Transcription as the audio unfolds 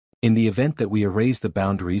In the event that we erase the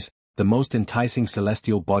boundaries, the most enticing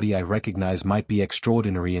celestial body I recognize might be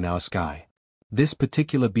extraordinary in our sky. This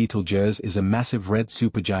particular Betelgeuse is a massive red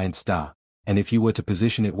supergiant star, and if you were to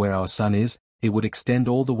position it where our Sun is, it would extend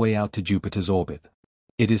all the way out to Jupiter's orbit.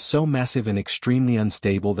 It is so massive and extremely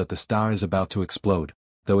unstable that the star is about to explode,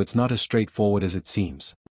 though it's not as straightforward as it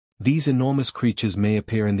seems. These enormous creatures may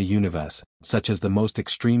appear in the universe, such as the most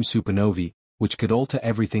extreme supernovae, which could alter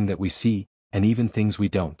everything that we see, and even things we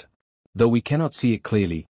don't. Though we cannot see it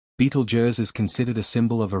clearly, Betelgeuse is considered a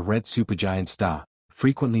symbol of a red supergiant star,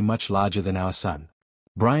 frequently much larger than our Sun.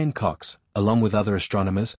 Brian Cox, along with other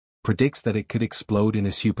astronomers, predicts that it could explode in a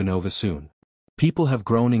supernova soon. People have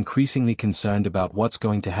grown increasingly concerned about what's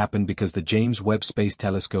going to happen because the James Webb Space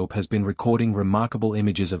Telescope has been recording remarkable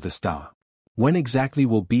images of the star. When exactly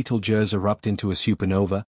will Betelgeuse erupt into a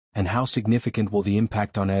supernova, and how significant will the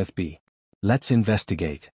impact on Earth be? Let's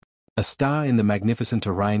investigate. A star in the magnificent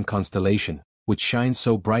Orion constellation, which shines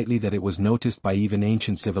so brightly that it was noticed by even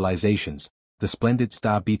ancient civilizations, the splendid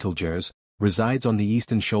star Betelgeuse, resides on the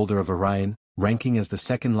eastern shoulder of Orion, ranking as the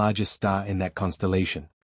second largest star in that constellation.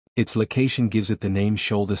 Its location gives it the name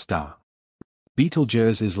Shoulder Star.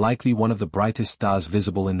 Betelgeuse is likely one of the brightest stars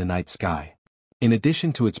visible in the night sky. In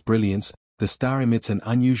addition to its brilliance, the star emits an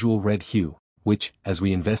unusual red hue, which, as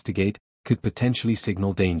we investigate, could potentially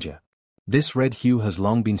signal danger. This red hue has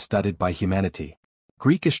long been studied by humanity.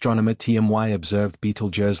 Greek astronomer Tmy observed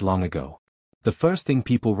Betelgeuse long ago. The first thing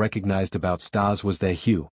people recognized about stars was their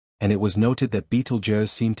hue, and it was noted that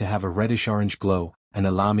Betelgeuse seemed to have a reddish-orange glow, an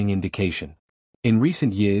alarming indication. In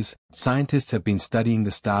recent years, scientists have been studying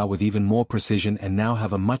the star with even more precision and now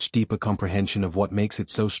have a much deeper comprehension of what makes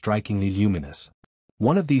it so strikingly luminous.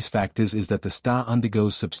 One of these factors is that the star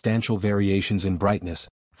undergoes substantial variations in brightness,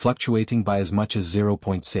 fluctuating by as much as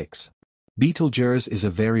 0.6. Betelgeuse is a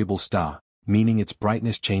variable star, meaning its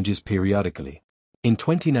brightness changes periodically. In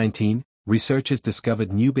 2019, researchers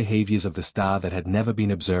discovered new behaviors of the star that had never been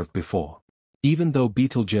observed before. Even though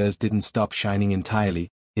Betelgeuse didn't stop shining entirely,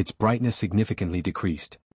 its brightness significantly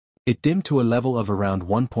decreased. It dimmed to a level of around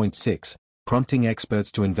 1.6, prompting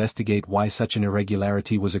experts to investigate why such an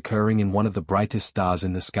irregularity was occurring in one of the brightest stars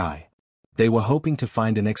in the sky. They were hoping to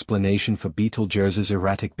find an explanation for Betelgeuse's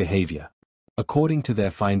erratic behavior. According to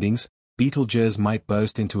their findings, Betelgeuse might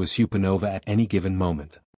burst into a supernova at any given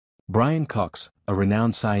moment. Brian Cox, a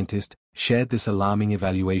renowned scientist, shared this alarming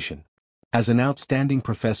evaluation. As an outstanding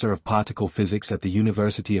professor of particle physics at the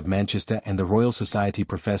University of Manchester and the Royal Society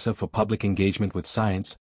Professor for Public Engagement with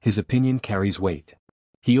Science, his opinion carries weight.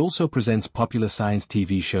 He also presents popular science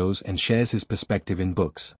TV shows and shares his perspective in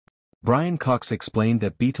books. Brian Cox explained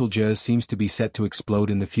that Betelgeuse seems to be set to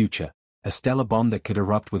explode in the future, a stellar bomb that could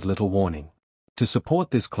erupt with little warning. To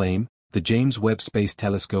support this claim, the James Webb Space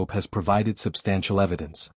Telescope has provided substantial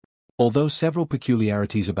evidence. Although several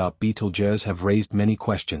peculiarities about Betelgeuse have raised many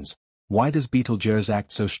questions, why does Betelgeuse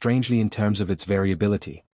act so strangely in terms of its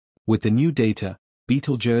variability? With the new data,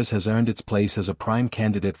 Betelgeuse has earned its place as a prime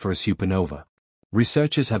candidate for a supernova.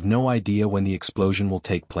 Researchers have no idea when the explosion will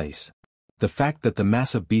take place. The fact that the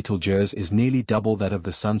mass of Betelgeuse is nearly double that of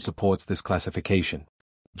the Sun supports this classification.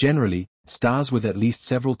 Generally, stars with at least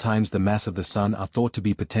several times the mass of the Sun are thought to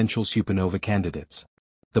be potential supernova candidates.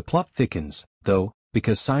 The plot thickens, though,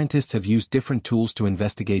 because scientists have used different tools to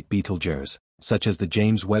investigate Betelgeuse, such as the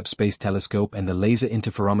James Webb Space Telescope and the Laser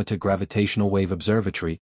Interferometer Gravitational Wave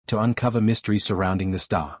Observatory, to uncover mysteries surrounding the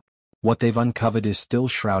star. What they've uncovered is still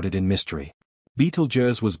shrouded in mystery.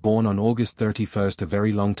 Betelgeuse was born on August 31 a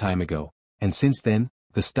very long time ago, and since then,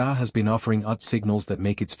 the star has been offering odd signals that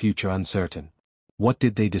make its future uncertain. What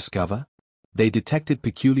did they discover? They detected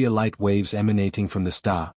peculiar light waves emanating from the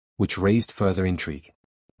star, which raised further intrigue.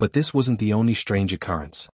 But this wasn't the only strange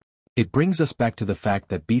occurrence. It brings us back to the fact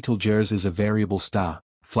that Betelgeuse is a variable star,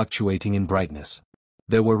 fluctuating in brightness.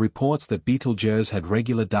 There were reports that Betelgeuse had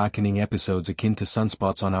regular darkening episodes akin to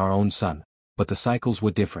sunspots on our own Sun, but the cycles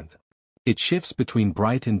were different. It shifts between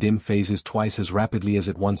bright and dim phases twice as rapidly as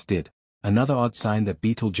it once did, another odd sign that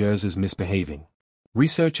Betelgeuse is misbehaving.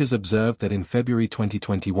 Researchers observed that in February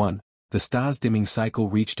 2021, the star's dimming cycle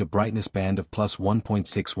reached a brightness band of plus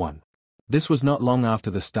 1.61. This was not long after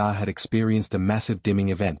the star had experienced a massive dimming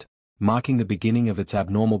event, marking the beginning of its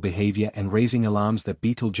abnormal behavior and raising alarms that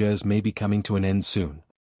Betelgeuse may be coming to an end soon.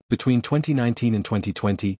 Between 2019 and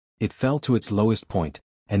 2020, it fell to its lowest point,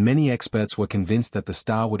 and many experts were convinced that the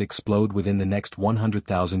star would explode within the next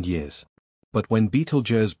 100,000 years. But when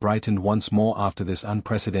Betelgeuse brightened once more after this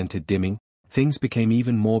unprecedented dimming, things became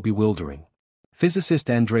even more bewildering. Physicist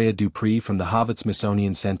Andrea Dupree from the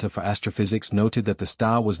Harvard-Smithsonian Center for Astrophysics noted that the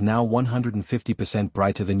star was now 150%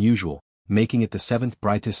 brighter than usual, making it the seventh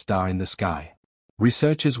brightest star in the sky.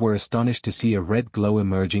 Researchers were astonished to see a red glow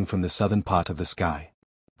emerging from the southern part of the sky.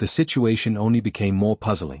 The situation only became more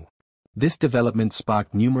puzzling. This development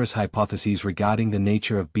sparked numerous hypotheses regarding the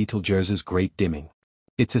nature of Betelgeuse's great dimming.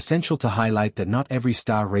 It's essential to highlight that not every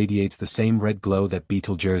star radiates the same red glow that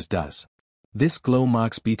Betelgeuse does. This glow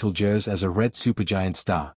marks Betelgeuse as a red supergiant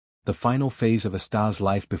star, the final phase of a star's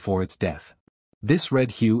life before its death. This red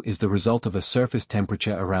hue is the result of a surface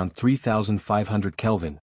temperature around 3,500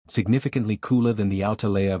 Kelvin, significantly cooler than the outer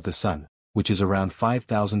layer of the Sun, which is around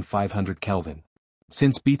 5,500 Kelvin.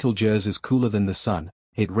 Since Betelgeuse is cooler than the Sun,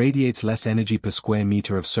 it radiates less energy per square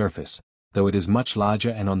meter of surface, though it is much larger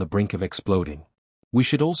and on the brink of exploding. We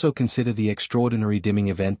should also consider the extraordinary dimming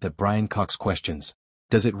event that Brian Cox questions.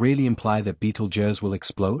 Does it really imply that Betelgeuse will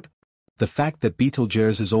explode? The fact that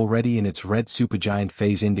Betelgeuse is already in its red supergiant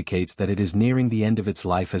phase indicates that it is nearing the end of its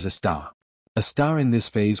life as a star. A star in this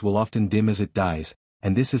phase will often dim as it dies,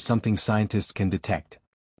 and this is something scientists can detect.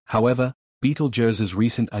 However, Betelgeuse's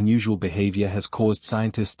recent unusual behavior has caused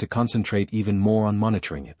scientists to concentrate even more on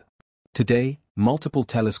monitoring it. Today, multiple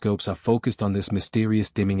telescopes are focused on this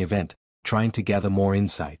mysterious dimming event, trying to gather more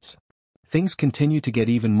insights. Things continue to get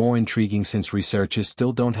even more intriguing since researchers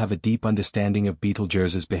still don't have a deep understanding of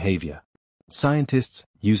Betelgeuse's behavior. Scientists,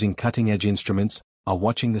 using cutting-edge instruments, are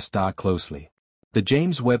watching the star closely. The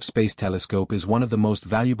James Webb Space Telescope is one of the most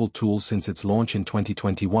valuable tools since its launch in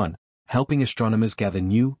 2021, helping astronomers gather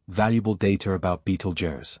new, valuable data about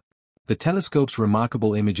Betelgeuse. The telescope's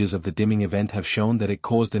remarkable images of the dimming event have shown that it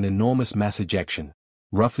caused an enormous mass ejection,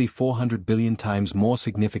 roughly 400 billion times more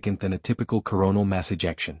significant than a typical coronal mass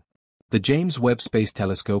ejection. The James Webb Space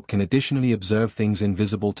Telescope can additionally observe things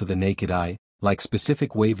invisible to the naked eye, like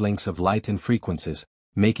specific wavelengths of light and frequencies,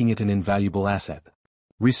 making it an invaluable asset.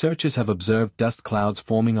 Researchers have observed dust clouds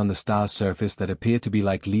forming on the star's surface that appear to be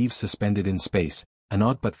like leaves suspended in space, an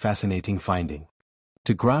odd but fascinating finding.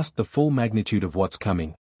 To grasp the full magnitude of what's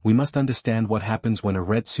coming, we must understand what happens when a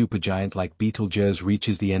red supergiant like Betelgeuse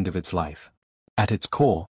reaches the end of its life. At its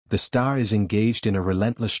core, the star is engaged in a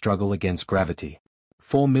relentless struggle against gravity.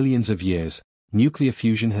 For millions of years, nuclear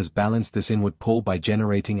fusion has balanced this inward pull by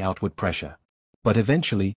generating outward pressure. But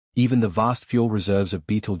eventually, even the vast fuel reserves of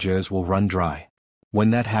Betelgeuse will run dry. When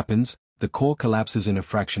that happens, the core collapses in a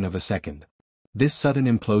fraction of a second. This sudden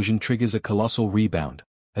implosion triggers a colossal rebound,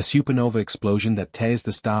 a supernova explosion that tears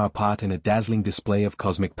the star apart in a dazzling display of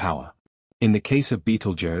cosmic power. In the case of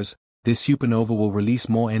Betelgeuse, this supernova will release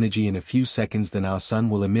more energy in a few seconds than our Sun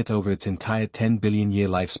will emit over its entire 10 billion-year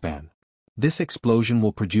lifespan. This explosion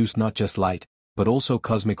will produce not just light, but also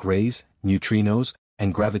cosmic rays, neutrinos,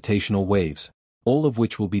 and gravitational waves, all of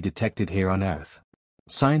which will be detected here on Earth.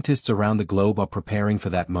 Scientists around the globe are preparing for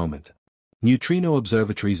that moment. Neutrino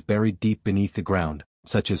observatories buried deep beneath the ground,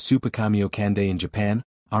 such as Kamiokande in Japan,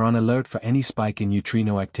 are on alert for any spike in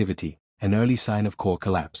neutrino activity, an early sign of core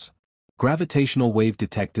collapse. Gravitational wave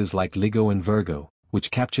detectors like LIGO and Virgo, which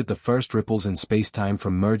captured the first ripples in spacetime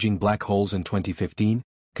from merging black holes in 2015,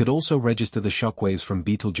 could also register the shockwaves from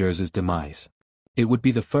Betelgeuse's demise. It would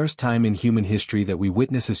be the first time in human history that we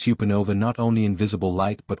witness a supernova not only in visible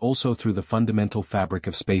light but also through the fundamental fabric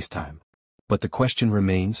of spacetime. But the question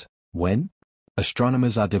remains, when?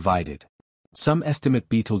 Astronomers are divided. Some estimate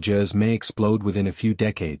Betelgeuse may explode within a few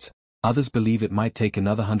decades, others believe it might take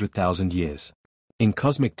another 100,000 years. In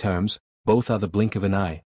cosmic terms, both are the blink of an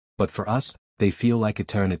eye, but for us, they feel like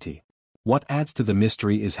eternity. What adds to the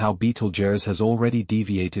mystery is how Betelgeuse has already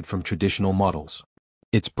deviated from traditional models.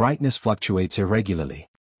 Its brightness fluctuates irregularly.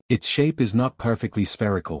 Its shape is not perfectly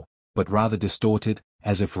spherical, but rather distorted,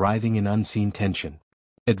 as if writhing in unseen tension.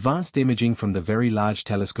 Advanced imaging from the Very Large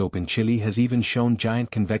Telescope in Chile has even shown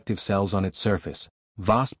giant convective cells on its surface,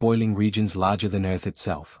 vast boiling regions larger than Earth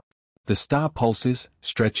itself. The star pulses,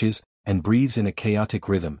 stretches, and breathes in a chaotic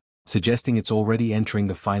rhythm, suggesting it's already entering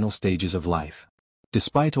the final stages of life.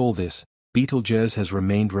 Despite all this, Betelgeuse has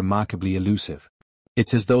remained remarkably elusive.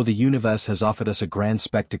 It's as though the universe has offered us a grand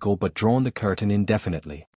spectacle but drawn the curtain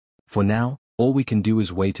indefinitely. For now, all we can do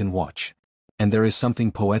is wait and watch. And there is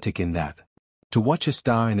something poetic in that. To watch a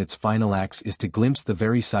star in its final acts is to glimpse the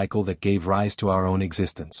very cycle that gave rise to our own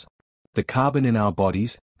existence. The carbon in our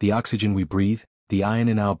bodies, the oxygen we breathe, the iron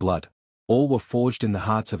in our blood, all were forged in the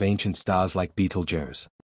hearts of ancient stars like Betelgeuse.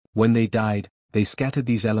 When they died, they scattered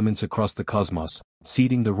these elements across the cosmos,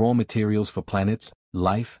 seeding the raw materials for planets,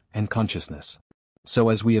 life, and consciousness. So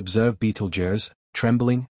as we observe Betelgeuse,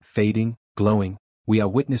 trembling, fading, glowing, we are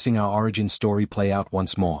witnessing our origin story play out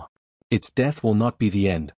once more. Its death will not be the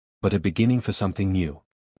end, but a beginning for something new.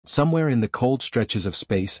 Somewhere in the cold stretches of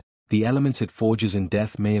space, the elements it forges in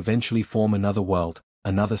death may eventually form another world,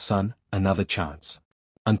 another sun, another chance.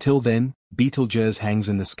 Until then, Betelgeuse hangs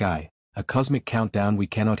in the sky, a cosmic countdown we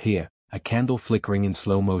cannot hear, a candle flickering in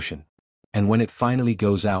slow motion. And when it finally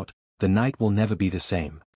goes out, the night will never be the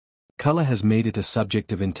same. Color has made it a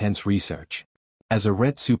subject of intense research. As a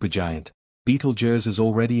red supergiant, Betelgeuse is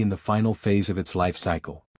already in the final phase of its life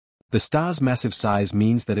cycle. The star's massive size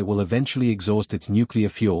means that it will eventually exhaust its nuclear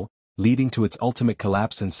fuel, leading to its ultimate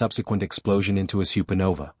collapse and subsequent explosion into a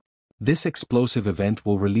supernova. This explosive event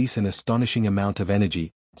will release an astonishing amount of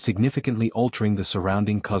energy, significantly altering the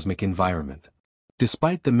surrounding cosmic environment.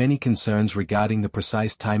 Despite the many concerns regarding the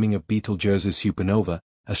precise timing of Betelgeuse's supernova,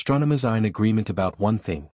 astronomers are in agreement about one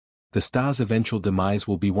thing: the star's eventual demise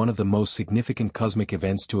will be one of the most significant cosmic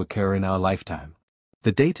events to occur in our lifetime.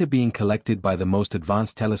 The data being collected by the most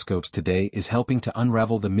advanced telescopes today is helping to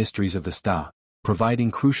unravel the mysteries of the star, providing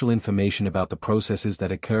crucial information about the processes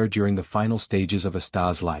that occur during the final stages of a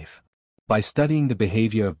star's life. By studying the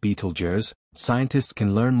behavior of Betelgeuse, scientists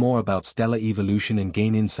can learn more about stellar evolution and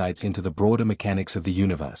gain insights into the broader mechanics of the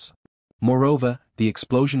universe. Moreover, the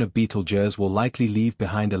explosion of Betelgeuse will likely leave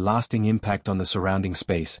behind a lasting impact on the surrounding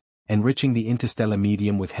space, enriching the interstellar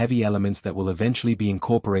medium with heavy elements that will eventually be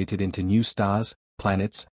incorporated into new stars,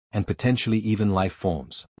 planets, and potentially even life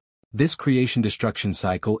forms. This creation-destruction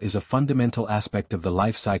cycle is a fundamental aspect of the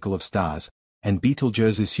life cycle of stars, and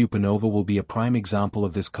Betelgeuse's supernova will be a prime example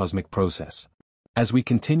of this cosmic process. As we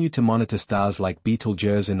continue to monitor stars like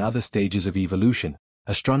Betelgeuse in other stages of evolution,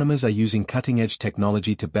 astronomers are using cutting-edge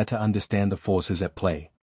technology to better understand the forces at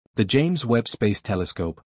play. The James Webb Space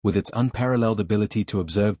Telescope, with its unparalleled ability to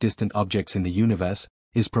observe distant objects in the universe,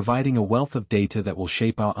 is providing a wealth of data that will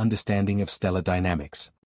shape our understanding of stellar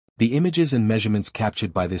dynamics. The images and measurements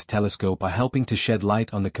captured by this telescope are helping to shed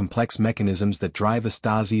light on the complex mechanisms that drive a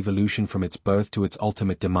star's evolution from its birth to its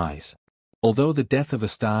ultimate demise. Although the death of a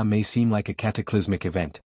star may seem like a cataclysmic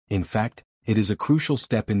event, in fact, it is a crucial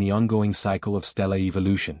step in the ongoing cycle of stellar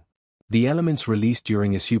evolution. The elements released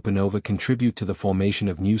during a supernova contribute to the formation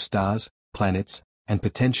of new stars, planets, and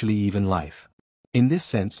potentially even life. In this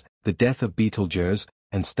sense, the death of Betelgeuse,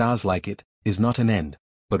 and stars like it, is not an end,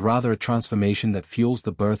 but rather a transformation that fuels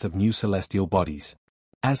the birth of new celestial bodies.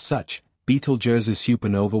 As such, Betelgeuse's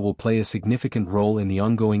supernova will play a significant role in the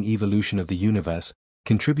ongoing evolution of the universe,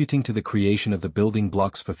 contributing to the creation of the building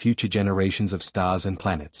blocks for future generations of stars and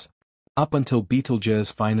planets. Up until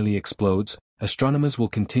Betelgeuse finally explodes, astronomers will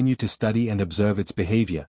continue to study and observe its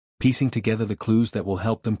behavior, piecing together the clues that will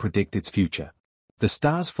help them predict its future. The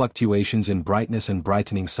star's fluctuations in brightness and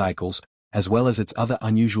brightening cycles, as well as its other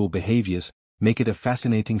unusual behaviors, make it a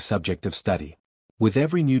fascinating subject of study. With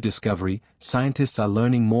every new discovery, scientists are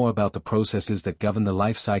learning more about the processes that govern the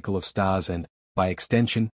life cycle of stars and, by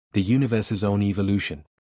extension, the universe's own evolution.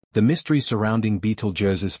 The mystery surrounding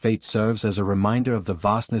Betelgeuse's fate serves as a reminder of the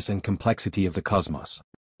vastness and complexity of the cosmos.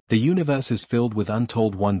 The universe is filled with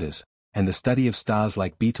untold wonders, and the study of stars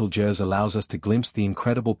like Betelgeuse allows us to glimpse the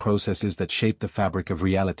incredible processes that shape the fabric of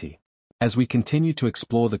reality. As we continue to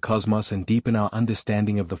explore the cosmos and deepen our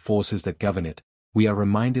understanding of the forces that govern it, we are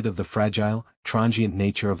reminded of the fragile, transient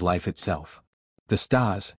nature of life itself. The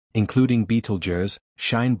stars, including Betelgeuse,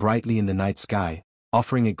 shine brightly in the night sky,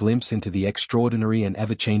 offering a glimpse into the extraordinary and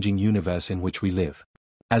ever-changing universe in which we live.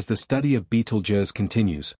 As the study of Betelgeuse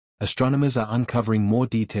continues, astronomers are uncovering more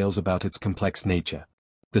details about its complex nature.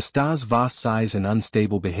 The star's vast size and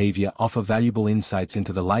unstable behavior offer valuable insights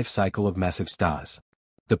into the life cycle of massive stars.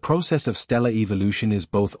 The process of stellar evolution is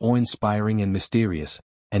both awe-inspiring and mysterious,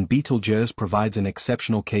 and Betelgeuse provides an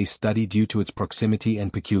exceptional case study due to its proximity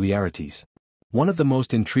and peculiarities. One of the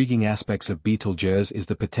most intriguing aspects of Betelgeuse is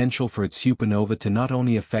the potential for its supernova to not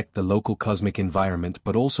only affect the local cosmic environment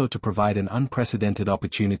but also to provide an unprecedented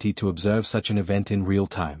opportunity to observe such an event in real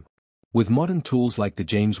time. With modern tools like the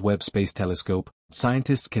James Webb Space Telescope,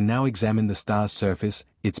 scientists can now examine the star's surface,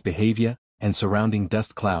 its behavior, and surrounding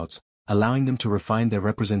dust clouds, allowing them to refine their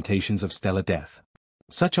representations of stellar death.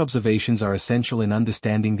 Such observations are essential in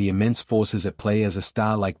understanding the immense forces at play as a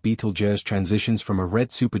star like Betelgeuse transitions from a red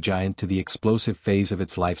supergiant to the explosive phase of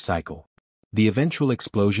its life cycle. The eventual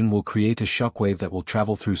explosion will create a shockwave that will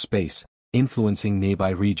travel through space, influencing nearby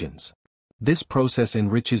regions. This process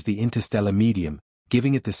enriches the interstellar medium,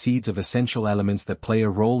 giving it the seeds of essential elements that play a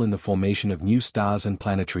role in the formation of new stars and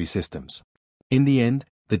planetary systems. In the end,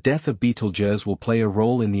 the death of Betelgeuse will play a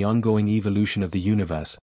role in the ongoing evolution of the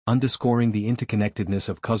universe, underscoring the interconnectedness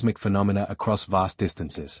of cosmic phenomena across vast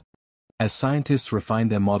distances. As scientists refine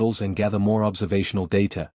their models and gather more observational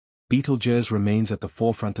data, Betelgeuse remains at the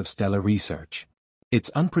forefront of stellar research. Its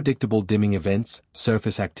unpredictable dimming events,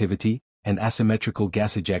 surface activity, and asymmetrical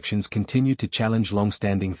gas ejections continue to challenge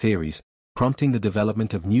long-standing theories, prompting the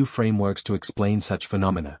development of new frameworks to explain such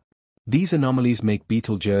phenomena. These anomalies make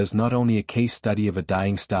Betelgeuse not only a case study of a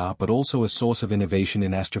dying star but also a source of innovation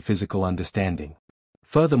in astrophysical understanding.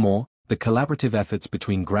 Furthermore, the collaborative efforts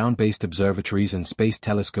between ground-based observatories and space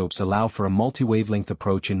telescopes allow for a multi-wavelength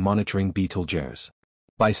approach in monitoring Betelgeuse.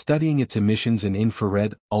 By studying its emissions in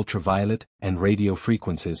infrared, ultraviolet, and radio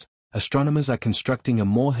frequencies, astronomers are constructing a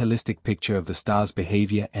more holistic picture of the star's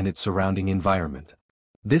behavior and its surrounding environment.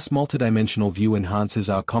 This multidimensional view enhances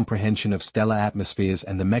our comprehension of stellar atmospheres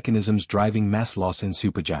and the mechanisms driving mass loss in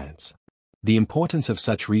supergiants. The importance of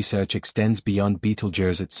such research extends beyond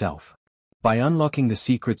Betelgeuse itself. By unlocking the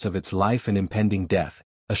secrets of its life and impending death,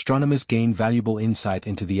 astronomers gain valuable insight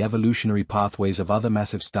into the evolutionary pathways of other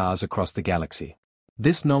massive stars across the galaxy.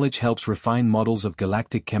 This knowledge helps refine models of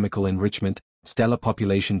galactic chemical enrichment, stellar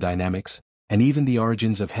population dynamics, and even the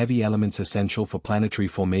origins of heavy elements essential for planetary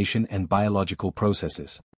formation and biological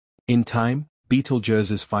processes. In time,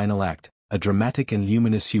 Betelgeuse's final act, a dramatic and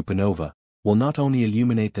luminous supernova, will not only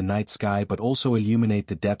illuminate the night sky but also illuminate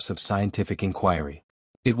the depths of scientific inquiry.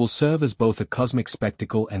 It will serve as both a cosmic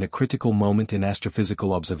spectacle and a critical moment in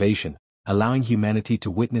astrophysical observation, allowing humanity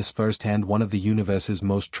to witness firsthand one of the universe's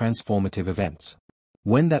most transformative events.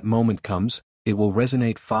 When that moment comes, it will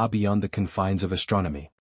resonate far beyond the confines of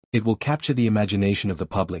astronomy. It will capture the imagination of the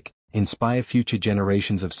public, inspire future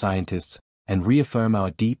generations of scientists, and reaffirm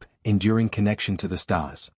our deep, enduring connection to the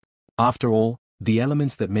stars. After all, the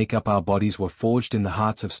elements that make up our bodies were forged in the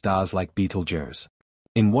hearts of stars like Betelgeuse.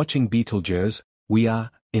 In watching Betelgeuse, we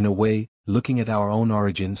are, in a way, looking at our own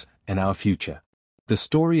origins and our future. The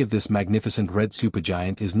story of this magnificent red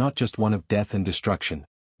supergiant is not just one of death and destruction,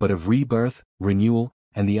 but of rebirth, renewal,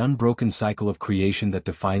 and the unbroken cycle of creation that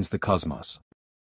defines the cosmos.